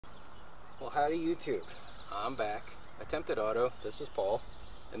Well, howdy YouTube. I'm back. Attempted Auto. This is Paul,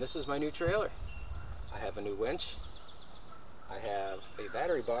 and this is my new trailer. I have a new winch. I have a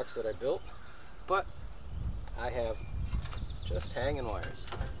battery box that I built, but I have just hanging wires.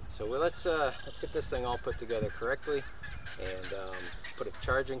 So let's get this thing all put together correctly and put a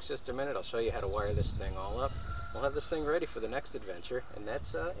charging system in it. I'll show you how to wire this thing all up. We'll have this thing ready for the next adventure, and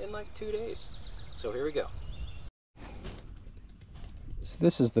that's in like 2 days. So here we go. So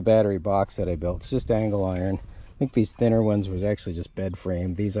this is the battery box that I built. It's just angle iron. I think these thinner ones was actually just bed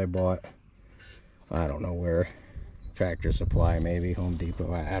frame. These I bought, I don't know where, Tractor Supply maybe, Home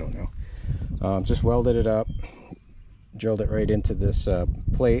Depot, I don't know. Just welded it up, drilled it right into this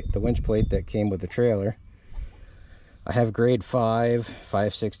plate, the winch plate that came with the trailer. I have grade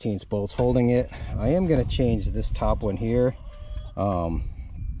 5/16 bolts holding it. I am going to change this top one here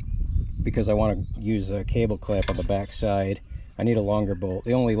because I want to use a cable clip on the back side. I need a longer bolt.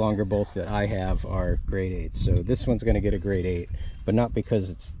 The only longer bolts that I have are grade 8, so this one's going to get a grade 8, but not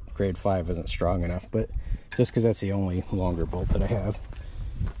because it's grade 5 isn't strong enough, but just because that's the only longer bolt that I have.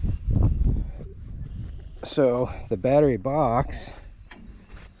 So the battery box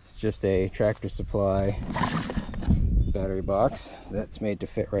is just a Tractor Supply battery box that's made to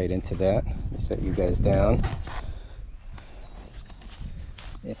fit right into that. Set you guys down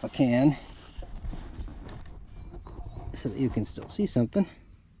if I can, so that you can still see something.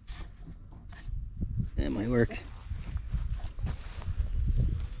 That might work.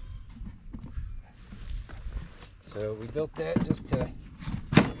 So we built that just to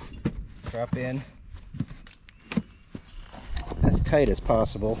drop in as tight as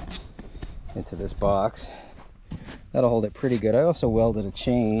possible into this box. That'll hold it pretty good. I also welded a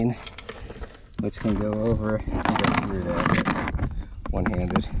chain which can go over, I think I threw that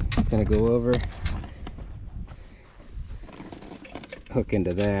one-handed. It's going to go over, hook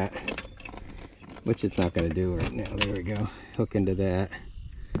into that, which it's not going to do right now. There we go. Hook into that,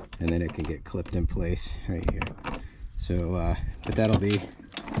 and then it can get clipped in place right here. So but that'll be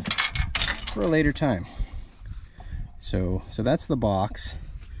for a later time. So that's the box.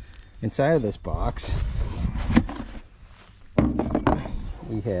 Inside of this box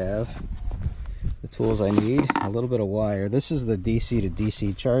we have the tools I need, a little bit of wire. This is the DC to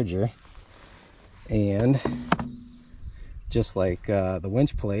DC charger, and just like the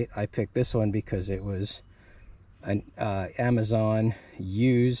winch plate, I picked this one because it was an Amazon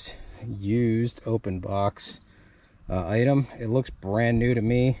used open box item. It looks brand new to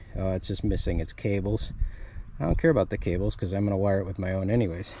me. It's just missing its cables. I don't care about the cables because I'm going to wire it with my own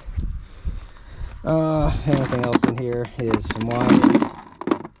anyways. Anything else in here is some wires,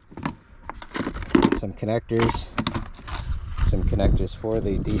 some connectors for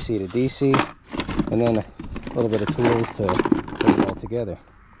the DC to DC, and then a little bit of tools to put it all together.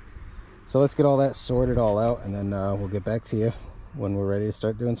 So let's get all that sorted all out, and then we'll get back to you when we're ready to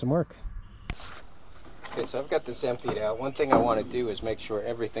start doing some work. Okay, so I've got this emptied out. One thing I want to do is make sure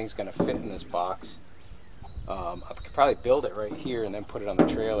everything's going to fit in this box. I could probably build it right here and then put it on the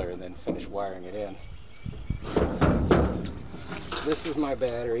trailer and then finish wiring it in. This is my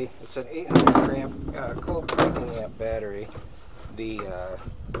battery. It's an 800 cold-breaking amp battery. The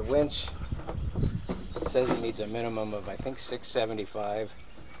winch says it needs a minimum of, I think, 675.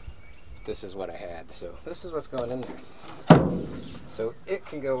 This is what I had, so this is what's going in there. So it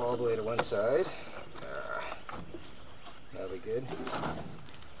can go all the way to one side. That'll be good.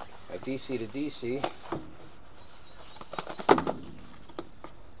 A DC to DC.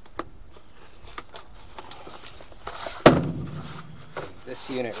 This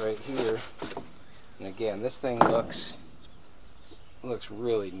unit right here, and again, this thing looks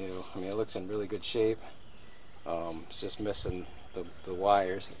really new. I mean, it looks in really good shape. It's just missing the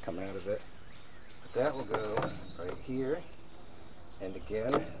wires that come out of it. But that will go right here, and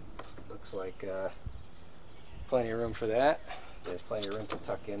again, looks like plenty of room for that. There's plenty of room to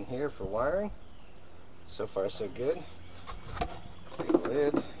tuck in here for wiring. So far, so good. See the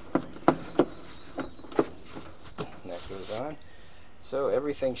lid, and that goes on. So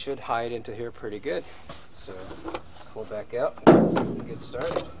everything should hide into here pretty good. So pull back out and get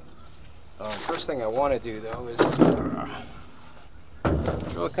started. First thing I want to do though is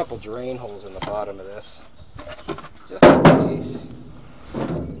drill a couple drain holes in the bottom of this, just in case.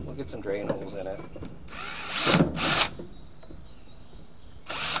 We'll get some drain holes in it.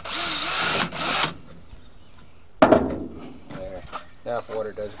 There. Now if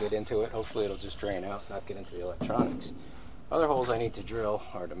water does get into it, hopefully it'll just drain out, not get into the electronics. Other holes I need to drill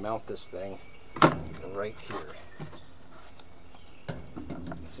are to mount this thing right here.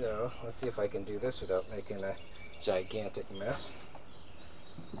 So let's see if I can do this without making a gigantic mess.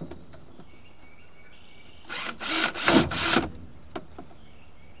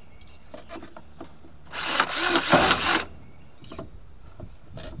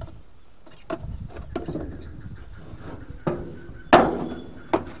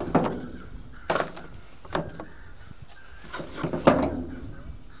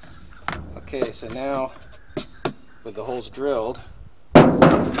 so now with the holes drilled, get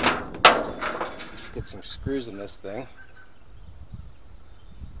some screws in this thing.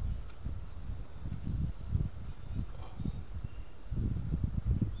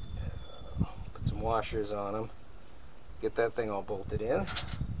 Put some washers on them. Get that thing all bolted in.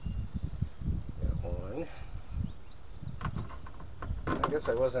 Got one. I guess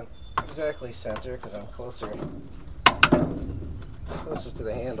I wasn't exactly center because I'm closer to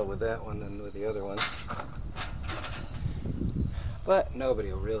the handle with that one than with the other one. But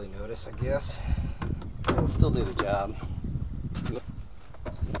nobody will really notice, I guess. It'll still do the job.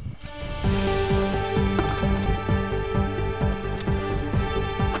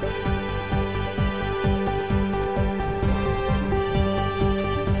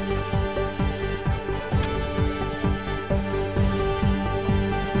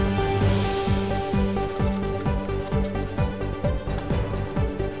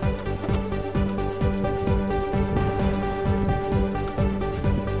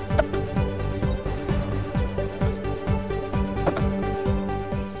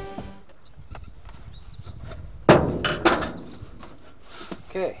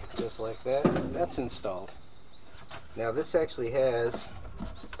 Okay, just like that, that's installed. Now this actually has,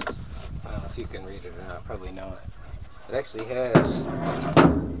 I don't know if you can read it or not, probably not. It actually has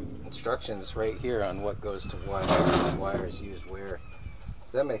instructions right here on what goes to what, and wires used where.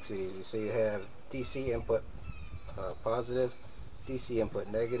 So that makes it easy. So you have DC input positive, DC input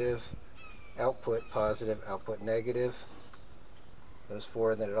negative, output positive, output negative. Those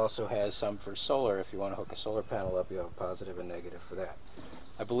four, and then it also has some for solar. If you want to hook a solar panel up, you have a positive and negative for that.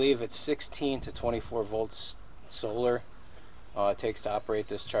 I believe it's 16 to 24 volts solar it takes to operate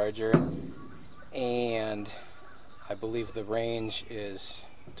this charger, and I believe the range is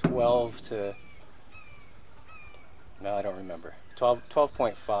 12 to, no, I don't remember,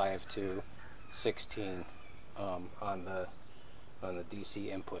 12.5 to 16 on the DC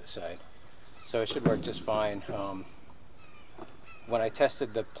input side. So it should work just fine. When I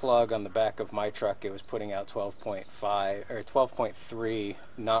tested the plug on the back of my truck, it was putting out 12.5 or 12.3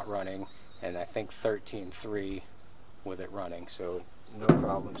 not running, and I think 13.3 with it running. So no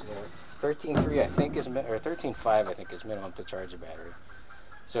problems there. 13.3 I think is, or 13.5 I think is minimum to charge a battery.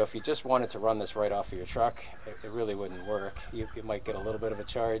 So if you just wanted to run this right off of your truck, it really wouldn't work. You might get a little bit of a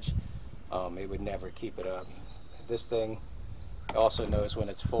charge. It would never keep it up. This thing also knows when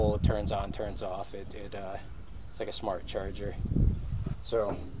it's full. It turns on, turns off. It's like a smart charger.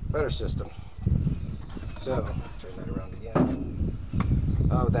 So, better system. So, let's turn that around again.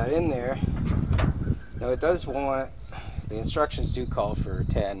 With that in there, now it does want, the instructions do call for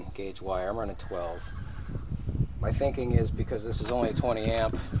 10 gauge wire. I'm running 12. My thinking is because this is only 20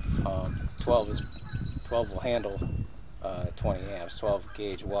 amp, 12 will handle 20 amps. 12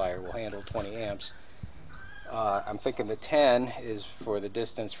 gauge wire will handle 20 amps. I'm thinking the 10 is for the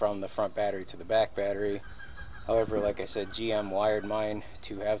distance from the front battery to the back battery. However, like I said, GM wired mine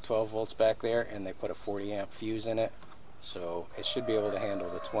to have 12 volts back there, and they put a 40 amp fuse in it, so it should be able to handle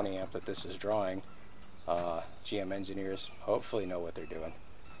the 20 amp that this is drawing. GM engineers hopefully know what they're doing.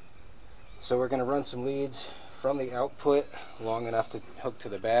 So we're going to run some leads from the output long enough to hook to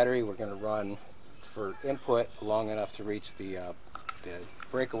the battery. We're going to run for input long enough to reach the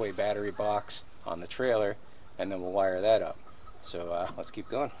breakaway battery box on the trailer, and then we'll wire that up. So let's keep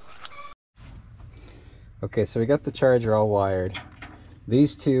going. Okay, so we got the charger all wired.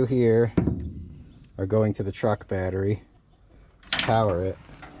 These two here are going to the truck battery to power it,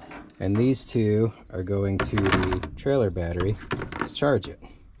 and these two are going to the trailer battery to charge it.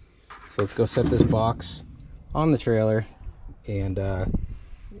 So let's go set this box on the trailer and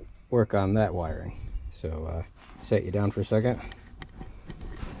work on that wiring. So set you down for a second.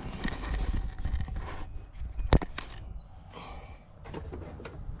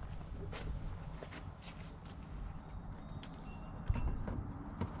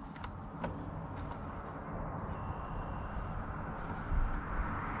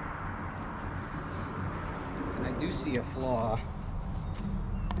 I do see a flaw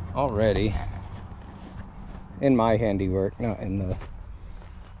already in my handiwork, not in the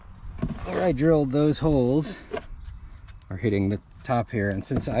where I drilled those holes are hitting the top here, and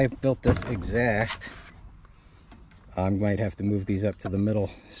since I built this exact, I might have to move these up to the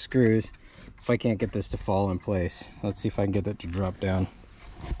middle screws if I can't get this to fall in place. Let's see if I can get that to drop down.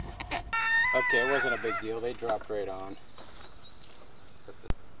 Okay, it wasn't a big deal, they dropped right on.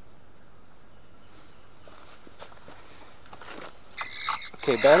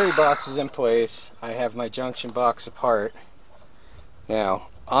 Okay, battery box is in place. I have my junction box apart. Now,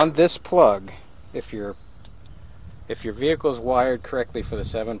 on this plug, if your vehicle is wired correctly for the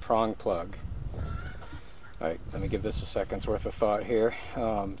 7-prong plug, Alright, let me give this a second's worth of thought here.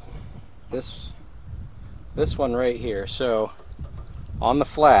 This one right here, so on the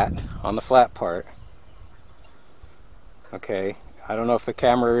flat part, okay, I don't know if the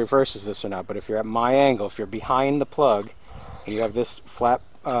camera reverses this or not, but if you're at my angle, if you're behind the plug and you have this flat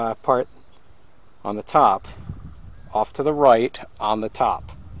part on the top, off to the right on the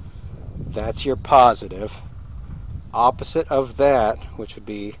top, that's your positive. Opposite of that, which would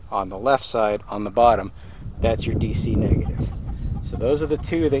be on the left side on the bottom, that's your DC negative. So those are the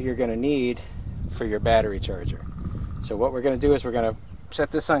two that you're going to need for your battery charger. So what we're going to do is we're going to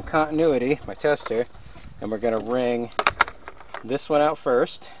set this on continuity, my tester, and we're going to ring this one out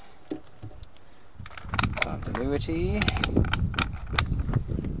first. Continuity.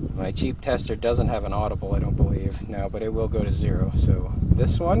 My cheap tester doesn't have an audible, I don't believe. No, but it will go to 0. So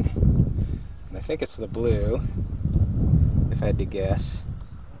this one, and I think it's the blue, if I had to guess,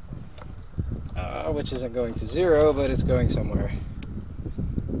 which isn't going to 0, but it's going somewhere.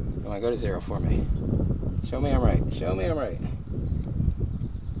 Come on, go to 0 for me. Show me I'm right. Show me I'm right.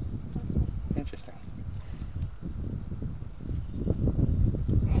 Interesting.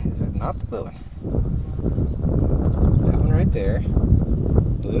 Is it not the blue one? That one right there.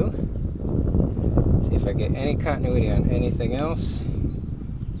 Blue. See if I get any continuity on anything else.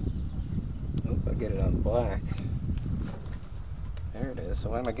 Oop, I get it on black. There it is.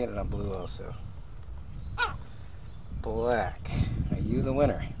 So why am I getting it on blue also? Black. Are you the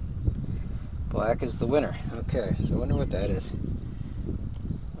winner? Black is the winner. Okay, so I wonder what that is.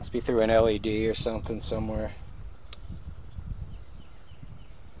 Must be through an LED or something somewhere.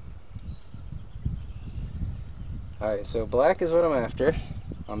 Alright, so black is what I'm after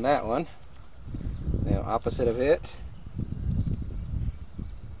on that one. Now opposite of it.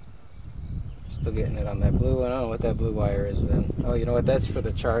 Still getting it on that blue one. I don't know what that blue wire is then. Oh, you know what? That's for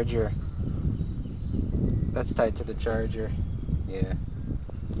the charger. That's tied to the charger. Yeah.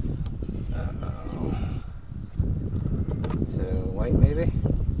 Uh-oh. So, white maybe?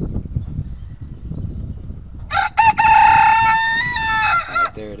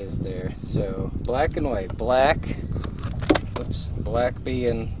 Right, there it is there. So, black and white. Black, whoops, black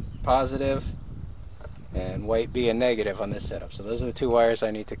being positive and white being negative on this setup. So those are the two wires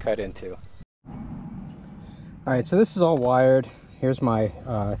I need to cut into. Alright, so this is all wired. Here's my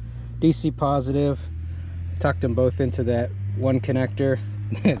DC positive. Tucked them both into that one connector.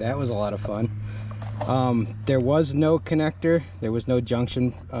 That was a lot of fun. There was no connector. There was no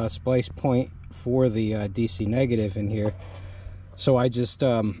junction splice point for the DC negative in here. So I just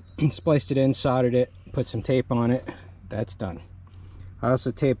spliced it in, soldered it, put some tape on it. That's done. I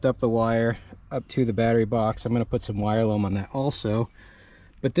also taped up the wire up to the battery box. I'm going to put some wire loom on that also.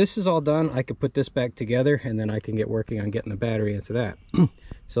 But this is all done. I could put this back together and then I can get working on getting the battery into that.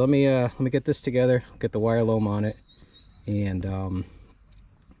 So let me get this together, get the wire loom on it, and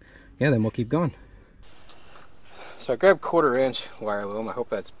yeah, then we'll keep going. So I grabbed 1/4 inch wire loom. I hope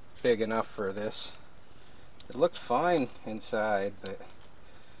that's big enough for this. It looked fine inside, but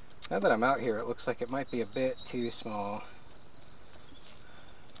now that I'm out here, it looks like it might be a bit too small.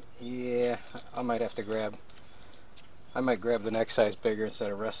 Yeah, I might have to grab the next size bigger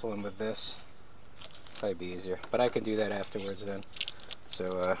instead of wrestling with this. Probably be easier, but I can do that afterwards then.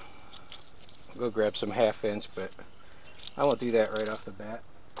 So I'll go grab some 1/2 inch, but I won't do that right off the bat.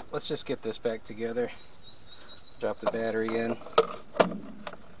 Let's just get this back together. Drop the battery in.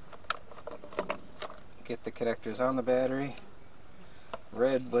 Get the connectors on the battery.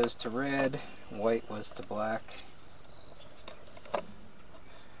 Red was to red, white was to black.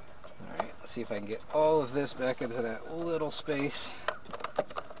 Alright, let's see if I can get all of this back into that little space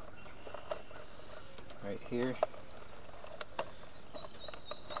right here.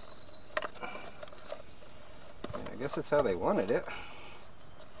 And I guess that's how they wanted it.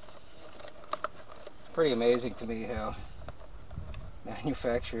 Pretty amazing to me how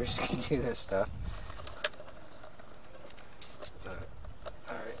manufacturers can do this stuff. But,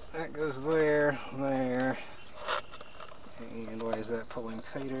 alright, that goes there, there. And why is that pulling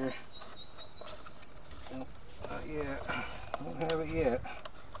tighter? Nope, not yet. Don't have it yet.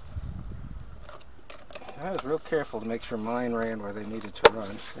 I was real careful to make sure mine ran where they needed to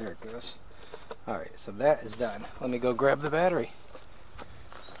run. There it goes. Alright, so that is done. Let me go grab the battery.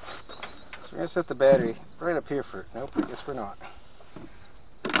 So we're going to set the battery right up here for... Nope, I guess we're not.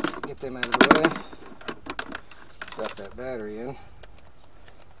 Get them out of the way. Drop that battery in.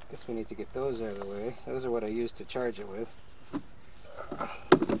 Guess we need to get those out of the way. Those are what I use to charge it with.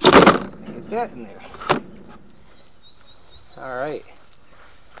 Get that in there. Alright.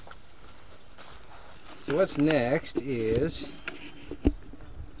 So what's next is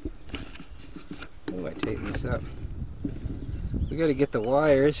Oh, I tightened this up. We got to get the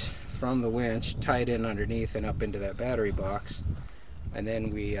wires from the winch tied in underneath and up into that battery box, and then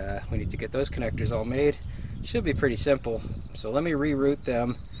we need to get those connectors all made. Should be pretty simple. So let me reroute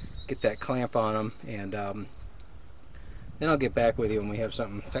them, get that clamp on them, and then I'll get back with you when we have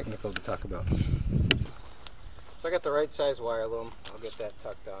something technical to talk about. So I got the right size wire loom. I'll get that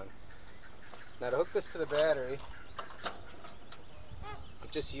tucked on. Now to hook this to the battery, I'm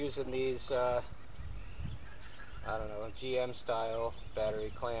just using these I don't know, GM style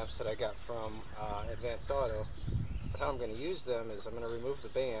battery clamps that I got from Advanced Auto. But how I'm going to use them is I'm going to remove the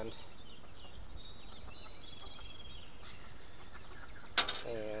band,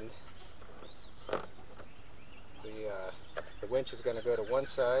 and the winch is going to go to one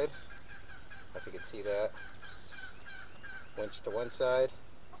side, if you can see that. Winch to one side,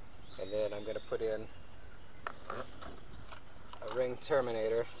 and then I'm going to put in a ring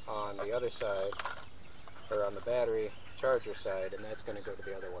terminator on the other side, or on the battery charger side, and that's going to go to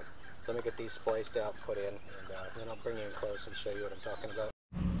the other one. So let me get these spliced out, put in, and then I'll bring you in close and show you what I'm talking about.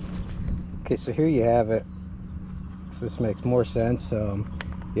 Okay, so here you have it. If this makes more sense, you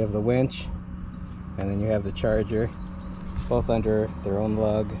have the winch, and then you have the charger, both under their own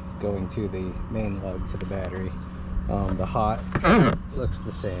lug, going to the main lug to the battery. The hot looks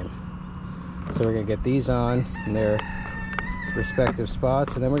the same. So we're going to get these on in their respective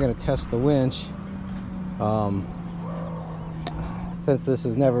spots, and then we're going to test the winch. Since this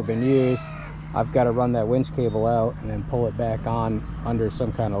has never been used, I've got to run that winch cable out and then pull it back on under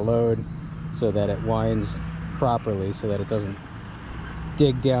some kind of load so that it winds properly, so that it doesn't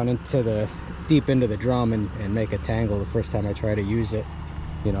dig down into the deep into the drum and make a tangle the first time I try to use it,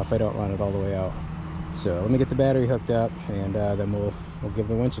 you know, if I don't run it all the way out. So let me get the battery hooked up, and then we'll give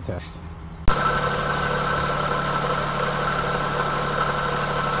the winch a test.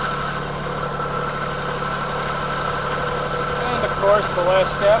 And of course, the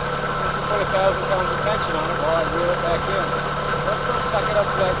last step is to put 1,000 pounds of tension on it while I reel it back in. Let's go suck it up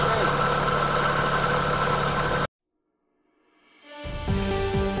to that train.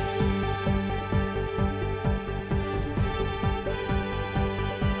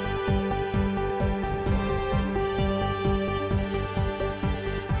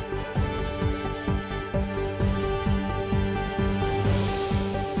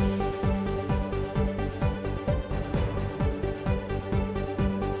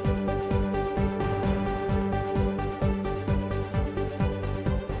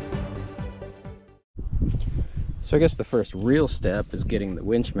 So I guess the first real step is getting the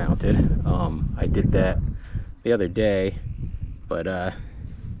winch mounted. I did that the other day, but I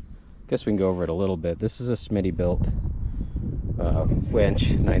guess we can go over it a little bit. This is a Smitty built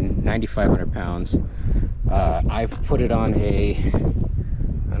winch, 9,500 pounds. I've put it on a, I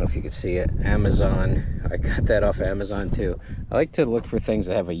don't know if you can see it, Amazon. I got that off Amazon too. I like to look for things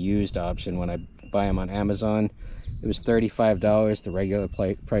that have a used option when I buy them on Amazon. It was $35, the regular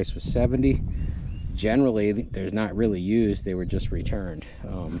price was $70. Generally, there's not really used, they were just returned.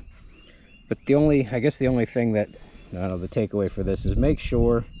 But I guess the only thing that, the takeaway for this is make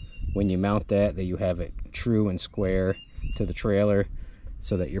sure when you mount that you have it true and square to the trailer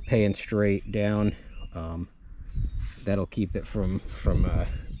so that you're paying straight down. That'll keep it from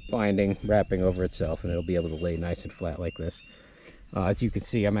binding, wrapping over itself, and it'll be able to lay nice and flat like this. As you can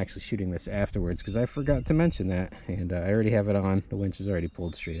see, I'm actually shooting this afterwards because I forgot to mention that, and I already have it on. The winch is already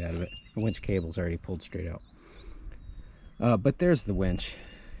pulled straight out of it. The winch cable's already pulled straight out. But there's the winch,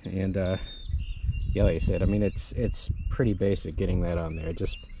 and yeah, like I said, I mean, it's pretty basic getting that on there. I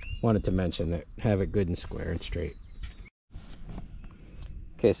just wanted to mention that, have it good and square and straight.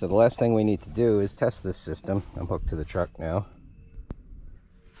 Okay, so the last thing we need to do is test this system. I'm hooked to the truck now.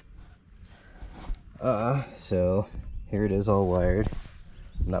 So here it is, all wired.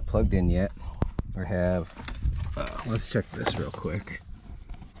 I'm not plugged in yet. I have, let's check this real quick.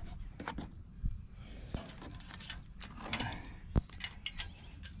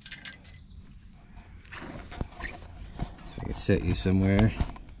 If I can set you somewhere.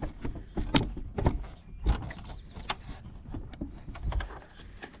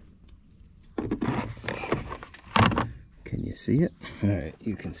 Can you see it? All right,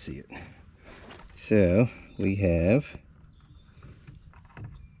 you can see it. So we have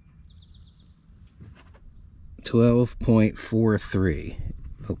 12.43.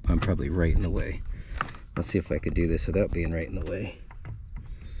 Oh, I'm probably right in the way. Let's see if I could do this without being right in the way.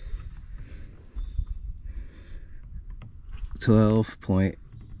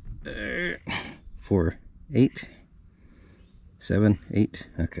 12.48. 7, 8.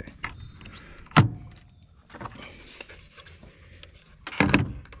 Okay.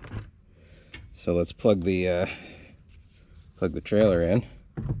 So let's plug the trailer in.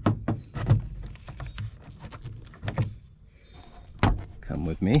 Come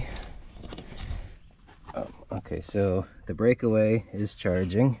with me. Okay, so the breakaway is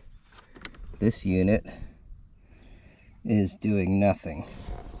charging. This unit is doing nothing.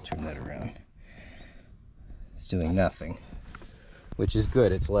 Turn that around. It's doing nothing, which is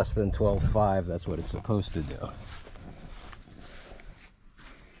good. It's less than 12.5. That's what it's supposed to do.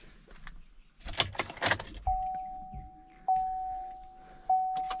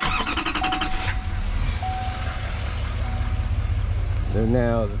 So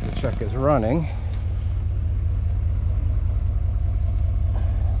now that the truck is running,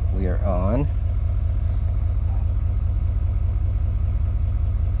 we are on,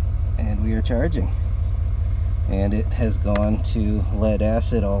 and we are charging, and it has gone to lead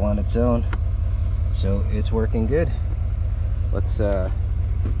acid all on its own, so it's working good. Let's see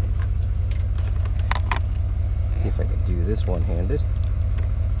if I can do this one-handed.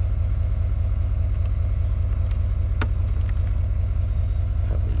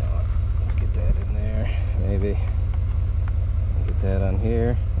 Probably not. Let's get that in there, maybe. Get that on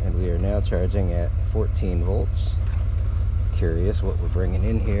here, and we are now charging at 14 volts. Curious what we're bringing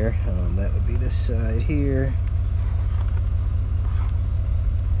in here. That would be this side here.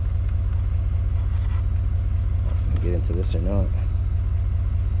 If I can get into this or not.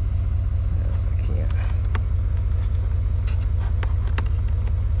 No, I can't.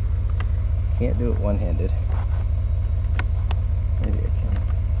 Can't do it one-handed. Maybe I can.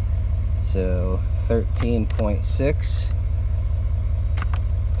 So 13.6.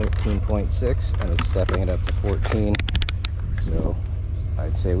 13.6, and it's stepping it up to 14. So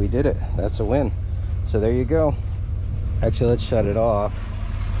I'd say we did it. That's a win. So there you go. Actually, let's shut it off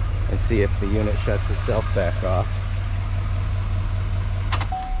and see if the unit shuts itself back off.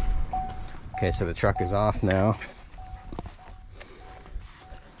 Okay, so the truck is off now.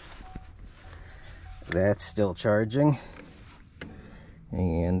 That's still charging,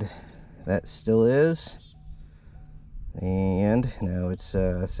 and that still is. And now it's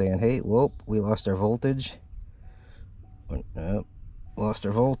saying, hey, whoop, we lost our voltage. Lost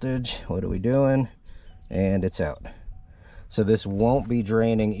our voltage. What are we doing? And it's out. So this won't be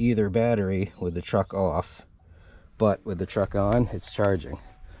draining either battery with the truck off, but with the truck on, it's charging.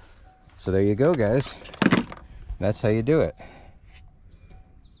 So there you go, guys. That's how you do it.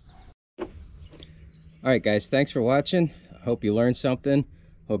 All right, guys, thanks for watching. I hope you learned something.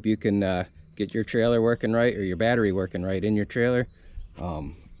 Hope you can get your trailer working right, or your battery working right in your trailer.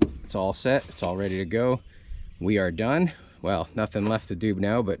 It's all set. It's all ready to go. We are done. Well, nothing left to do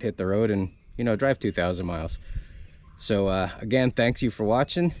now but hit the road and, you know, drive 2,000 miles. So again, thanks you for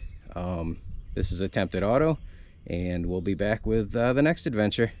watching. This is Attempted Auto, and we'll be back with the next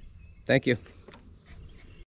adventure. Thank you.